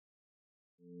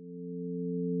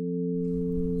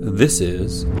This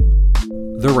is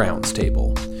The Rounds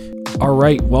Table. All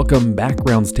right, welcome back,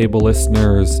 Rounds Table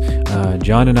listeners.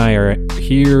 John and I are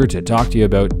here to talk to you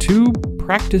about two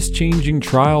practice-changing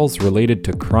trials related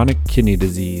to chronic kidney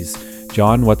disease.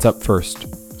 John, what's up first?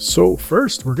 So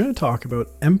first, we're going to talk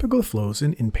about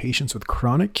empagliflozin in patients with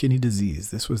chronic kidney disease.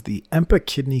 This was the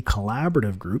EMPA-Kidney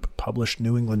Collaborative Group, published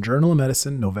New England Journal of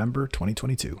Medicine, November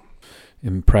 2022.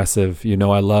 Impressive. You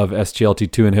know I love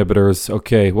SGLT2 inhibitors.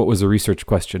 Okay, what was the research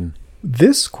question?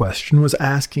 This question was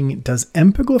asking, does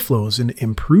empagliflozin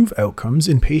improve outcomes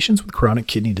in patients with chronic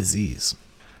kidney disease?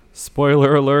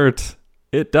 Spoiler alert,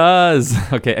 it does.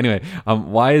 Okay, anyway,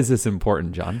 why is this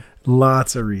important, John?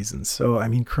 Lots of reasons. So,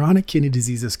 chronic kidney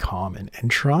disease is common,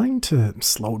 and trying to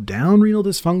slow down renal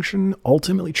dysfunction,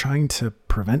 ultimately trying to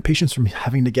prevent patients from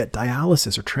having to get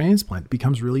dialysis or transplant,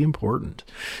 becomes really important.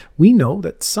 We know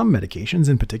that some medications,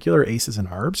 in particular ACEs and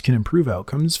ARBs, can improve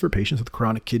outcomes for patients with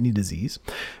chronic kidney disease.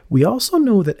 We also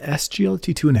know that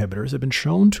SGLT2 inhibitors have been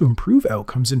shown to improve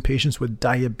outcomes in patients with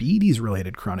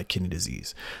diabetes-related chronic kidney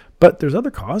disease. But there's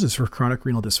other causes for chronic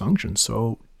renal dysfunction.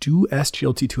 So do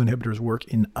SGLT2 inhibitors work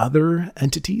in other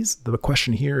entities? The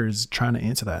question here is trying to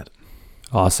answer that.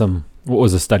 Awesome. What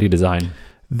was the study design?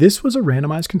 This was a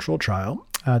randomized controlled trial,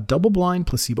 double-blind,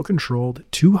 placebo-controlled,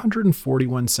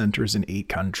 241 centers in 8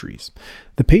 countries.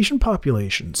 The patient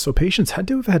population, so patients had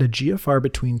to have had a GFR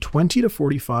between 20 to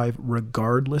 45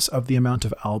 regardless of the amount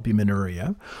of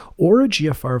albuminuria, or a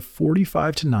GFR of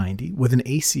 45 to 90 with an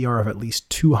ACR of at least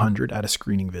 200 at a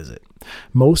screening visit.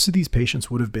 Most of these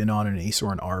patients would have been on an ACE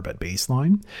or an ARB at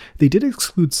baseline. They did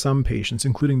exclude some patients,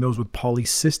 including those with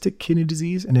polycystic kidney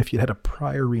disease and if you'd had a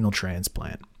prior renal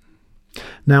transplant.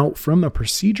 Now, from a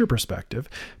procedure perspective,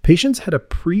 patients had a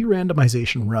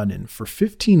pre-randomization run-in for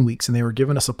 15 weeks and they were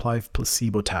given a supply of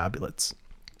placebo tablets.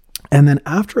 And then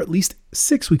after at least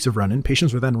 6 weeks of run-in,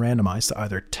 patients were then randomized to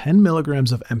either 10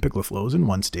 milligrams of empagliflozin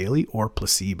once daily or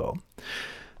placebo.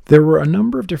 There were a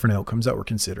number of different outcomes that were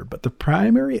considered, but the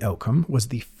primary outcome was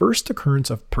the first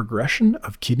occurrence of progression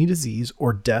of kidney disease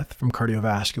or death from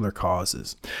cardiovascular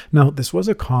causes. Now, this was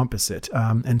a composite,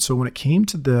 and so when it came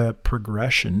to the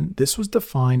progression, this was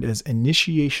defined as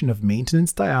initiation of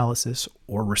maintenance dialysis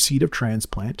or receipt of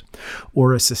transplant,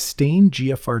 or a sustained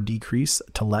GFR decrease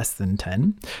to less than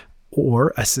 10,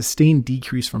 or a sustained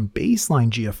decrease from baseline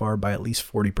GFR by at least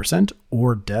 40%,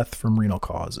 or death from renal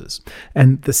causes.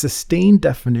 And the sustained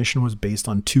definition was based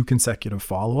on 2 consecutive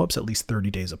follow-ups, at least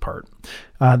 30 days apart.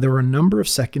 There were a number of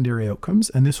secondary outcomes,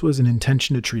 and this was an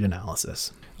intention to treat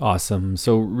analysis. Awesome.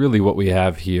 So really what we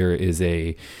have here is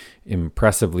a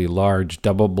impressively large,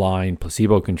 double-blind,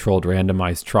 placebo-controlled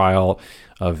randomized trial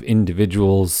of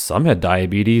individuals. Some had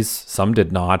diabetes, some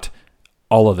did not.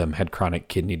 All of them had chronic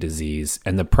kidney disease,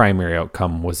 and the primary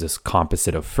outcome was this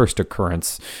composite of first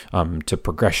occurrence to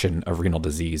progression of renal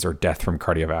disease or death from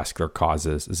cardiovascular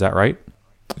causes. Is that right?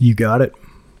 You got it.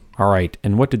 All right.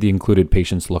 And what did the included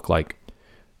patients look like?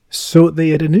 So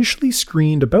they had initially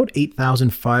screened about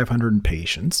 8,500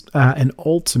 patients, and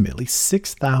ultimately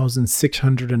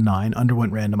 6,609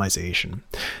 underwent randomization.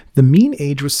 The mean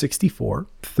age was 64,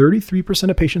 33%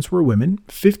 of patients were women,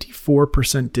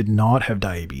 54% did not have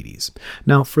diabetes.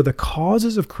 Now, for the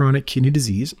causes of chronic kidney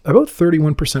disease, about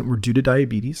 31% were due to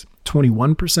diabetes,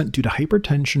 21% due to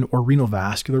hypertension or renal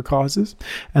vascular causes,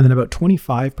 and then about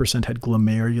 25% had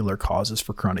glomerular causes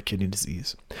for chronic kidney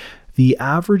disease. The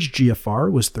average GFR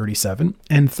was 37,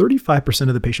 and 35%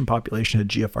 of the patient population had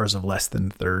GFRs of less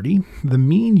than 30. The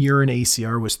mean urine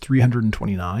ACR was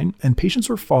 329, and patients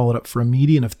were followed up for a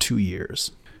median of 2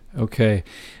 years. Okay.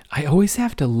 I always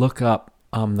have to look up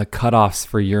the cutoffs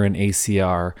for urine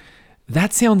ACR.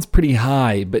 That sounds pretty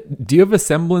high, but do you have a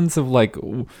semblance of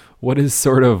what is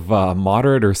sort of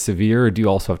moderate or severe, or do you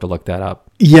also have to look that up?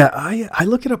 Yeah, I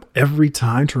look it up every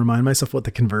time to remind myself what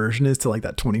the conversion is to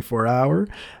that 24-hour.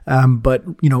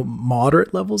 But,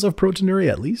 moderate levels of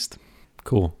proteinuria at least.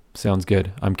 Cool. Sounds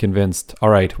good. I'm convinced. All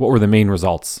right. What were the main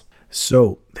results?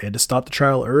 So they had to stop the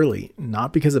trial early,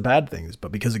 not because of bad things,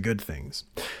 but because of good things.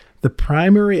 The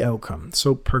primary outcome,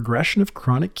 so progression of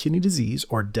chronic kidney disease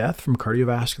or death from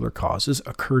cardiovascular causes,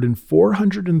 occurred in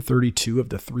 432 of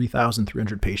the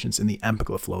 3,300 patients in the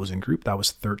empagliflozin group. That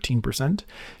was 13%,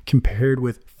 compared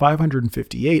with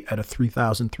 558 out of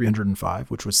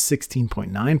 3,305, which was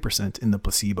 16.9% in the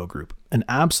placebo group. an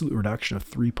absolute reduction of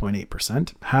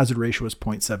 3.8%. Hazard ratio was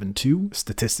 0.72,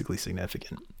 statistically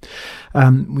significant.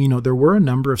 There were a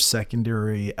number of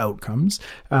secondary outcomes.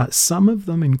 Some of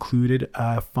them included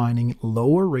finding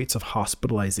lower rates of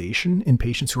hospitalization in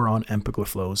patients who are on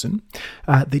empagliflozin.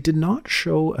 They did not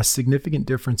show a significant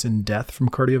difference in death from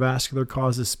cardiovascular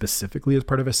causes specifically as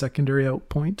part of a secondary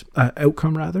outcome.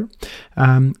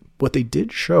 What they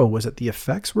did show was that the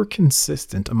effects were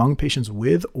consistent among patients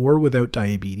with or without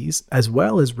diabetes, as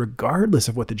well as regardless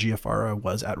of what the GFR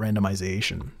was at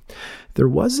randomization. There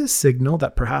was a signal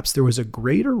that perhaps there was a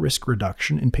greater risk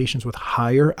reduction in patients with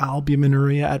higher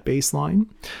albuminuria at baseline.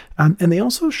 And they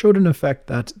also showed an effect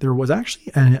that there was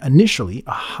actually initially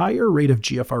a higher rate of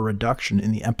GFR reduction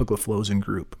in the empagliflozin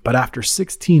group. But after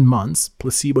 16 months,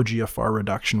 placebo GFR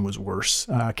reduction was worse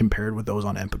compared with those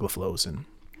on empagliflozin.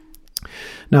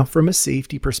 Now, from a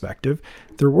safety perspective,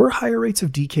 there were higher rates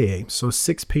of DKA, so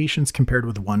 6 patients compared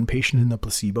with 1 patient in the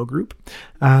placebo group.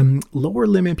 Lower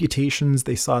limb amputations,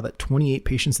 they saw that 28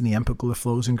 patients in the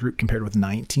empagliflozin group compared with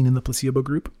 19 in the placebo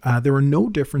group. There were no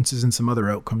differences in some other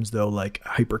outcomes, though, like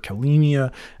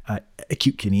hyperkalemia,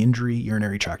 acute kidney injury,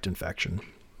 urinary tract infection.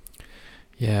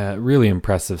 Yeah, really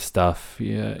impressive stuff.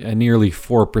 Yeah, a nearly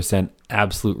 4%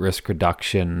 absolute risk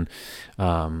reduction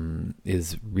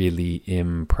is really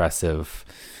impressive.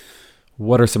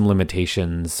 What are some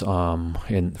limitations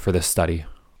for this study?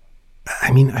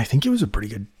 I think it was a pretty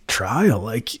good trial.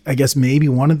 I guess maybe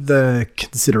one of the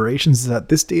considerations is that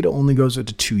this data only goes out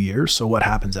to 2 years. So what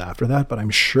happens after that? But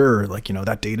I'm sure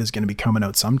that data is going to be coming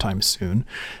out sometime soon.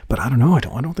 But I don't know. I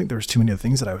don't think there's too many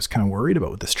things that I was kind of worried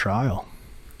about with this trial.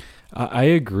 I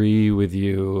agree with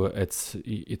you.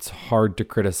 It's hard to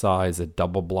criticize a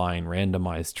double-blind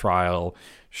randomized trial.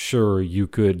 Sure, you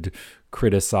could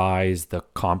criticize the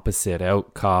composite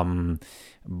outcome,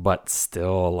 but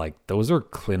still, those are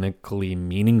clinically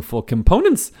meaningful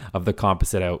components of the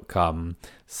composite outcome.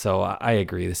 So I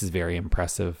agree. This is very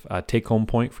impressive. Take-home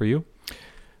point for you?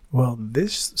 Well,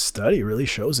 this study really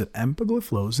shows that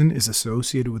empagliflozin is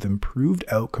associated with improved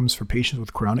outcomes for patients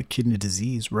with chronic kidney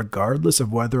disease, regardless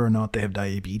of whether or not they have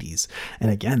diabetes.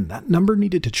 And again, that number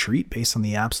needed to treat based on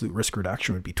the absolute risk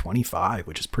reduction would be 25,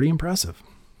 which is pretty impressive.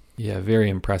 Yeah, very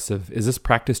impressive. Is this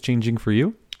practice changing for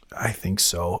you? I think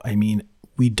so.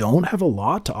 We don't have a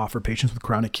lot to offer patients with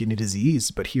chronic kidney disease,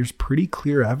 but here's pretty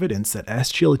clear evidence that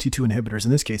SGLT2 inhibitors,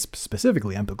 in this case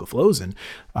specifically empagliflozin,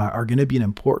 are going to be an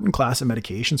important class of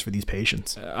medications for these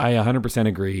patients. I 100%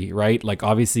 agree, right?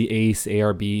 Obviously ACE,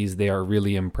 ARBs, they are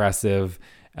really impressive.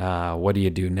 What do you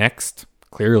do next?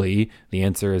 Clearly, the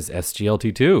answer is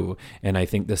SGLT2. And I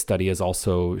think this study has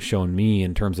also shown me,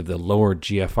 in terms of the lower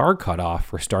GFR cutoff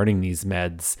for starting these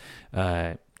meds,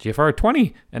 GFR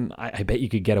 20, and I bet you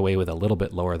could get away with a little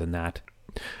bit lower than that.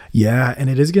 Yeah, and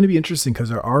it is going to be interesting because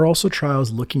there are also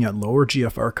trials looking at lower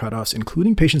GFR cutoffs,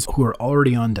 including patients who are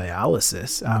already on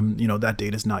dialysis. That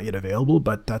data is not yet available,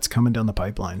 but that's coming down the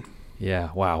pipeline.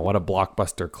 Yeah, wow, what a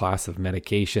blockbuster class of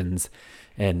medications.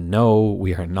 And no,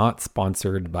 we are not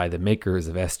sponsored by the makers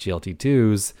of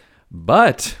SGLT2s,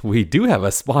 but we do have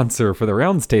a sponsor for the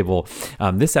Rounds Table.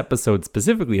 This episode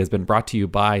specifically has been brought to you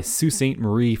by Sault Ste.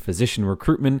 Marie Physician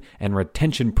Recruitment and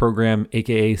Retention Program,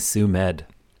 aka SUMED.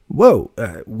 Whoa,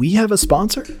 we have a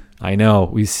sponsor? I know,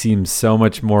 we seem so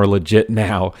much more legit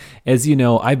now. As you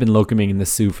know, I've been locuming in the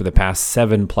Sault for the past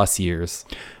 7+ years.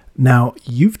 Now,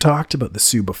 you've talked about the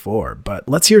Sault before, but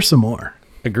let's hear some more.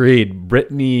 Agreed.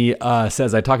 Brittany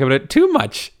says I talk about it too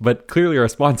much, but clearly our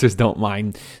sponsors don't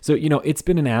mind. So, it's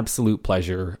been an absolute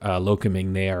pleasure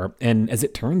locuming there. And as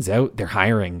it turns out, they're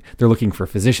hiring. They're looking for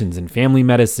physicians in family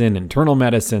medicine, internal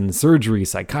medicine, surgery,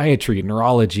 psychiatry,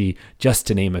 neurology, just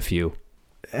to name a few.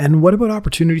 And what about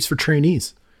opportunities for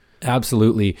trainees?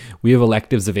 Absolutely. We have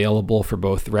electives available for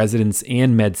both residents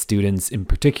and med students, in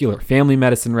particular family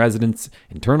medicine residents,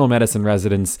 internal medicine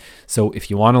residents. So if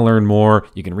you want to learn more,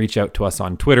 you can reach out to us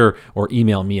on Twitter or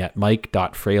email me at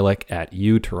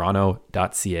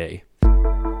mike.fralick@utoronto.ca.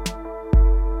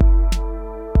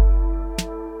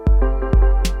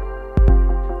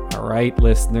 All right,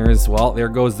 listeners. Well, there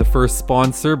goes the first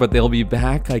sponsor, but they'll be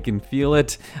back. I can feel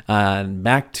it.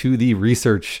 Back to the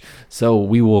research. So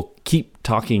we will keep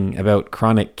talking about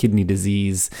chronic kidney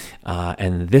disease.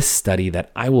 And this study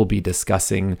that I will be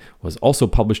discussing was also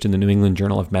published in the New England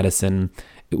Journal of Medicine.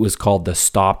 It was called the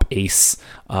STOP ACE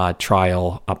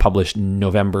trial, published in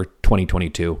November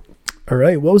 2022. All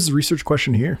right. What was the research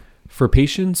question here? For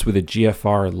patients with a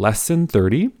GFR less than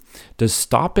 30, does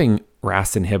stopping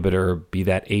RAS inhibitor, be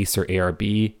that ACE or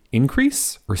ARB,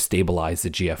 increase or stabilize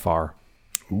the GFR?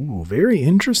 Ooh, very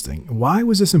interesting. Why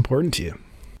was this important to you?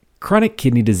 Chronic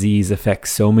kidney disease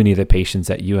affects so many of the patients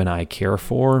that you and I care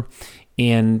for.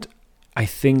 And I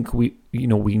think we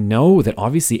know that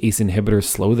obviously ACE inhibitors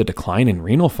slow the decline in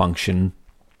renal function,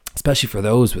 especially for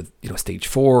those with stage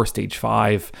 4, stage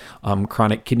 5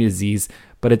 chronic kidney disease.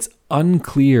 But it's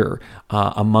unclear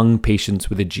among patients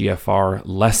with a GFR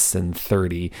less than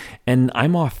 30. And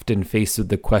I'm often faced with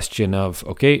the question of,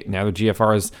 okay, now the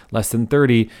GFR is less than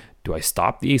 30. Do I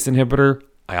stop the ACE inhibitor?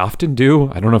 I often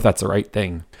do. I don't know if that's the right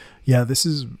thing. Yeah, this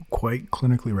is quite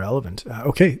clinically relevant.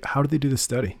 Okay, how did they do the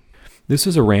study? This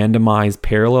was a randomized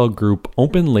parallel group,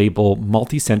 open label,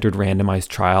 multi-centered randomized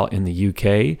trial in the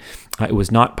UK. It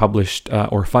was not published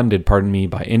or funded,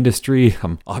 by industry.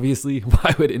 Obviously,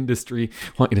 why would industry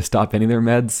want you to stop any of their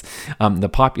meds? The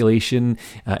population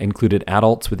included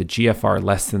adults with a GFR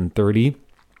less than 30.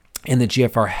 And the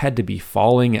GFR had to be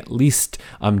falling at least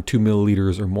 2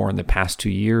 milliliters or more in the past 2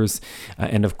 years.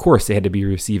 And of course, they had to be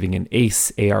receiving an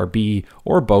ACE, ARB,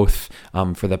 or both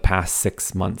for the past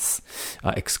 6 months.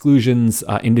 Exclusions,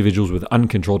 individuals with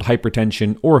uncontrolled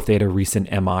hypertension, or if they had a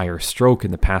recent MI or stroke in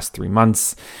the past 3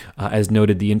 months. As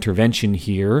noted, the intervention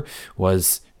here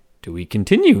was, do we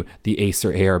continue the ACE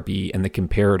or ARB? And the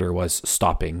comparator was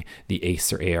stopping the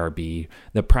ACE or ARB.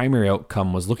 The primary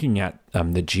outcome was looking at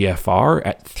the GFR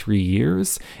at 3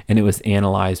 years, and it was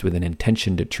analyzed with an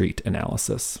intention to treat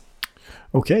analysis.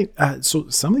 Okay, so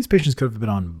some of these patients could have been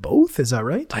on both, is that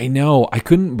right? I know, I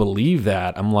couldn't believe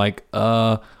that. I'm like,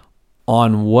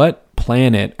 on what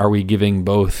planet are we giving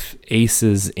both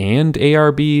ACEs and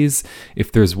ARBs?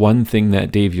 If there's one thing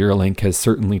that Dave Yerlink has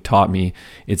certainly taught me,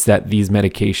 it's that these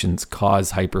medications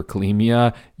cause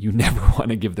hyperkalemia. You never want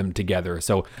to give them together.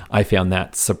 So I found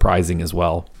that surprising as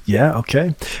well. Yeah,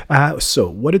 okay. So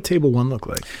what did table 1 look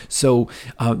like? So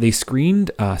they screened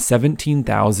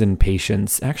 17,000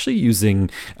 patients actually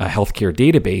using a healthcare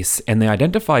database, and they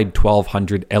identified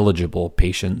 1,200 eligible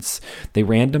patients. They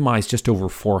randomized just over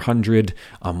 400.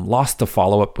 Loss to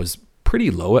follow-up was pretty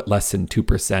low at less than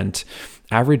 2%.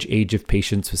 Average age of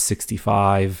patients was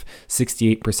 65,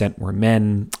 68% were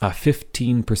men,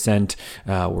 15%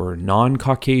 were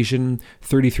non-Caucasian,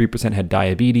 33% had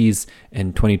diabetes,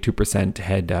 and 22%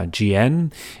 had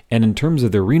GN. And in terms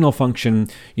of their renal function,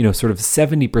 sort of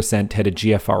 70% had a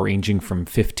GFR ranging from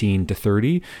 15 to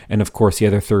 30. And of course, the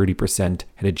other 30%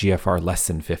 had a GFR less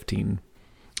than 15.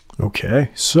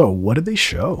 Okay, so what did they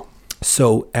show?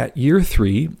 So at year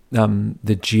 3,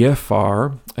 the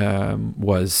GFR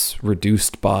was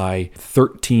reduced by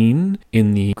 13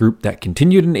 in the group that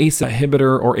continued an ACE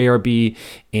inhibitor or ARB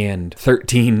and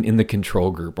 13 in the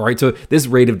control group. All right, so this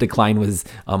rate of decline was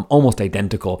almost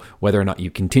identical whether or not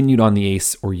you continued on the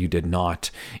ACE or you did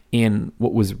not. And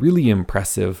what was really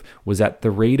impressive was that the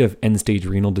rate of end-stage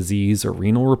renal disease or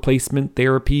renal replacement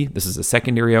therapy, this is a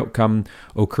secondary outcome,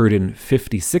 occurred in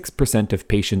 56% of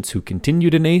patients who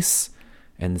continued an ACE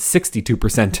and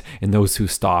 62% in those who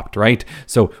stopped, right?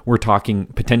 So we're talking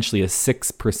potentially a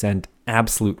 6%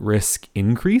 absolute risk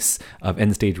increase of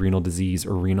end-stage renal disease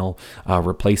or renal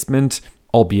replacement,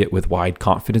 albeit with wide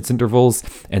confidence intervals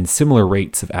and similar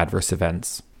rates of adverse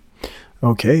events.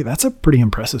 Okay, that's a pretty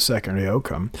impressive secondary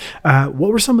outcome.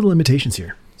 What were some of the limitations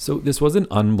here? So this was an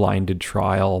unblinded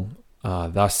trial.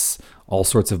 Thus, all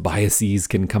sorts of biases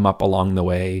can come up along the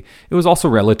way. It was also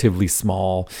relatively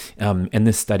small, and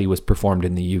this study was performed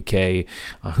in the UK.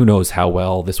 Who knows how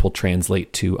well this will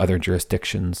translate to other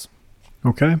jurisdictions.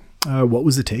 Okay. What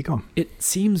was the take home? It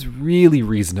seems really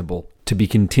reasonable to be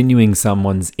continuing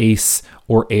someone's ACE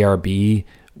or ARB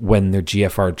when their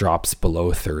GFR drops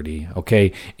below 30,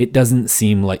 okay? It doesn't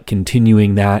seem like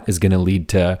continuing that is going to lead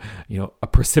to, a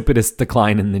precipitous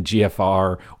decline in the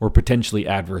GFR or potentially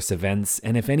adverse events.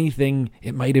 And if anything,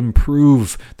 it might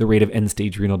improve the rate of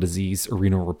end-stage renal disease or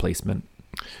renal replacement.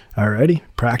 Alrighty.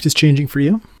 Practice changing for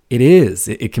you? It is.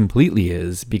 It completely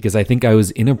is, because I think I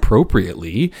was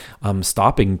inappropriately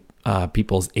stopping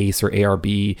people's ACE or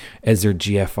ARB as their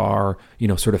GFR,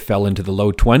 sort of fell into the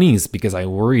low 20s because I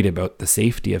worried about the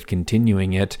safety of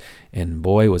continuing it. And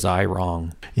boy, was I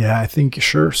wrong. Yeah, I think,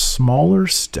 sure, smaller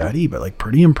study, but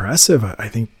pretty impressive. I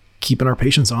think keeping our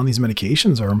patients on these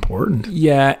medications are important.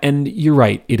 Yeah, and you're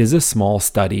right. It is a small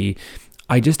study.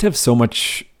 I just have so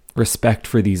much respect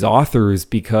for these authors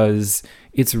because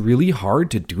it's really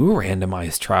hard to do a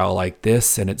randomized trial like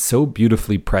this, and it's so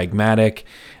beautifully pragmatic.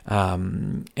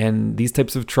 And these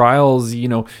types of trials, you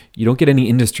don't get any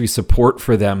industry support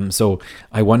for them. So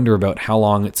I wonder about how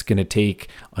long it's going to take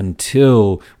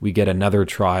until we get another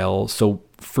trial. So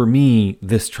for me,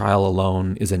 this trial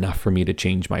alone is enough for me to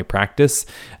change my practice.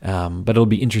 But it'll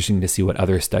be interesting to see what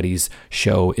other studies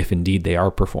show if indeed they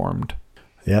are performed.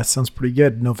 Yeah, sounds pretty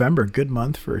good. November, good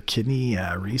month for kidney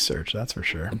research, that's for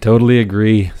sure. Totally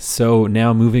agree. So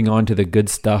now moving on to the good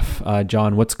stuff.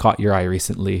 John, what's caught your eye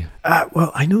recently?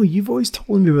 Well, I know you've always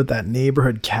told me about that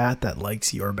neighborhood cat that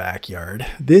likes your backyard.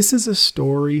 This is a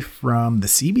story from the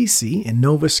CBC in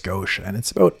Nova Scotia, and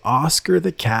it's about Oscar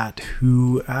the cat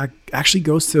who actually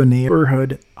goes to a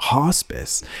neighborhood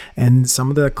hospice, and some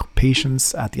of the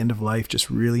patients at the end of life just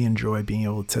really enjoy being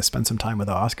able to spend some time with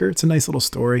Oscar. It's a nice little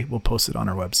story. We'll post it on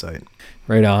our website.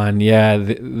 Right on. Yeah,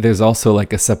 there's also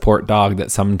like a support dog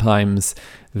that sometimes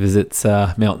visits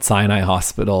Mount Sinai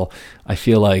Hospital. I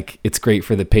feel like it's great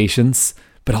for the patients,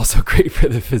 but also great for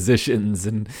the physicians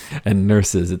and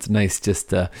nurses. It's nice just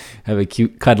to have a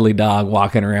cute, cuddly dog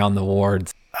walking around the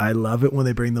wards. I love it when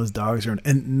they bring those dogs around.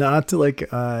 And not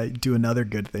to do another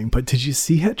good thing, but did you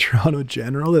see at Toronto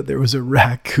General that there was a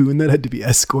raccoon that had to be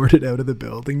escorted out of the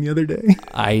building the other day?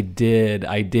 I did.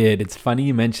 It's funny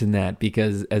you mentioned that,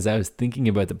 because as I was thinking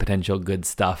about the potential good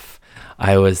stuff,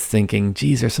 I was thinking,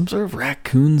 geez, there's some sort of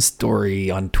raccoon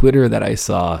story on Twitter that I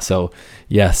saw. So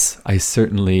yes, I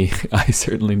certainly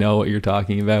know what you're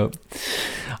talking about.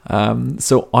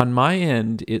 So on my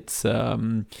end, it's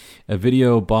a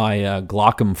video by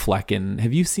Glockham Flecken.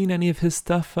 Have you seen any of his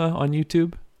stuff on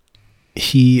YouTube?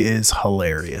 He is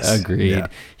hilarious. Agreed. Yeah.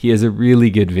 He has a really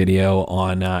good video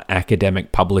on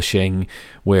academic publishing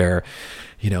where,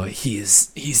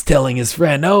 he's telling his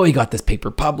friend, oh, he got this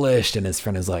paper published, and his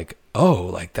friend is like, oh,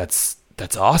 like that's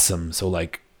awesome. So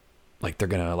like they're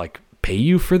gonna like pay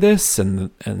you for this,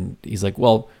 and he's like,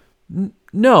 well,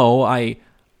 no, I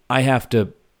have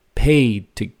to pay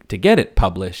to get it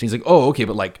published. He's like, oh, okay,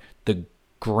 but like the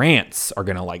grants are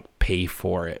gonna like pay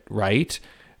for it, right?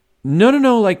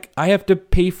 No, like I have to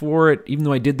pay for it even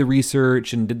though I did the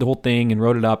research and did the whole thing and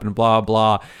wrote it up and blah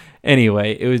blah.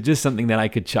 Anyway, it was just something that I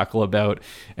could chuckle about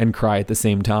and cry at the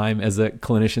same time as a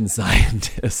clinician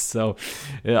scientist. So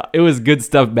yeah, it was good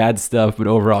stuff, bad stuff, but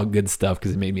overall good stuff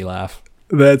because it made me laugh.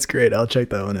 That's great. I'll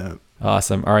check that one out.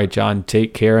 Awesome. All right, John,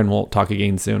 take care and we'll talk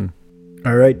again soon.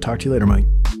 All right, talk to you later, Mike.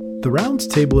 The Rounds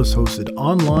Table is hosted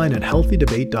online at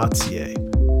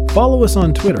healthydebate.ca. Follow us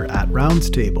on Twitter at Rounds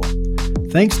Table.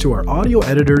 Thanks to our audio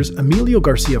editors Emilio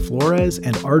Garcia Flores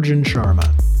and Arjun Sharma.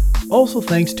 Also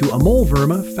thanks to Amol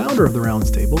Verma, founder of the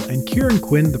Rounds Table, and Kieran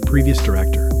Quinn, the previous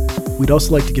director. We'd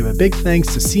also like to give a big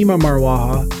thanks to Seema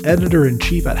Marwaha,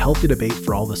 editor-in-chief at Healthy Debate,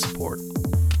 for all the support.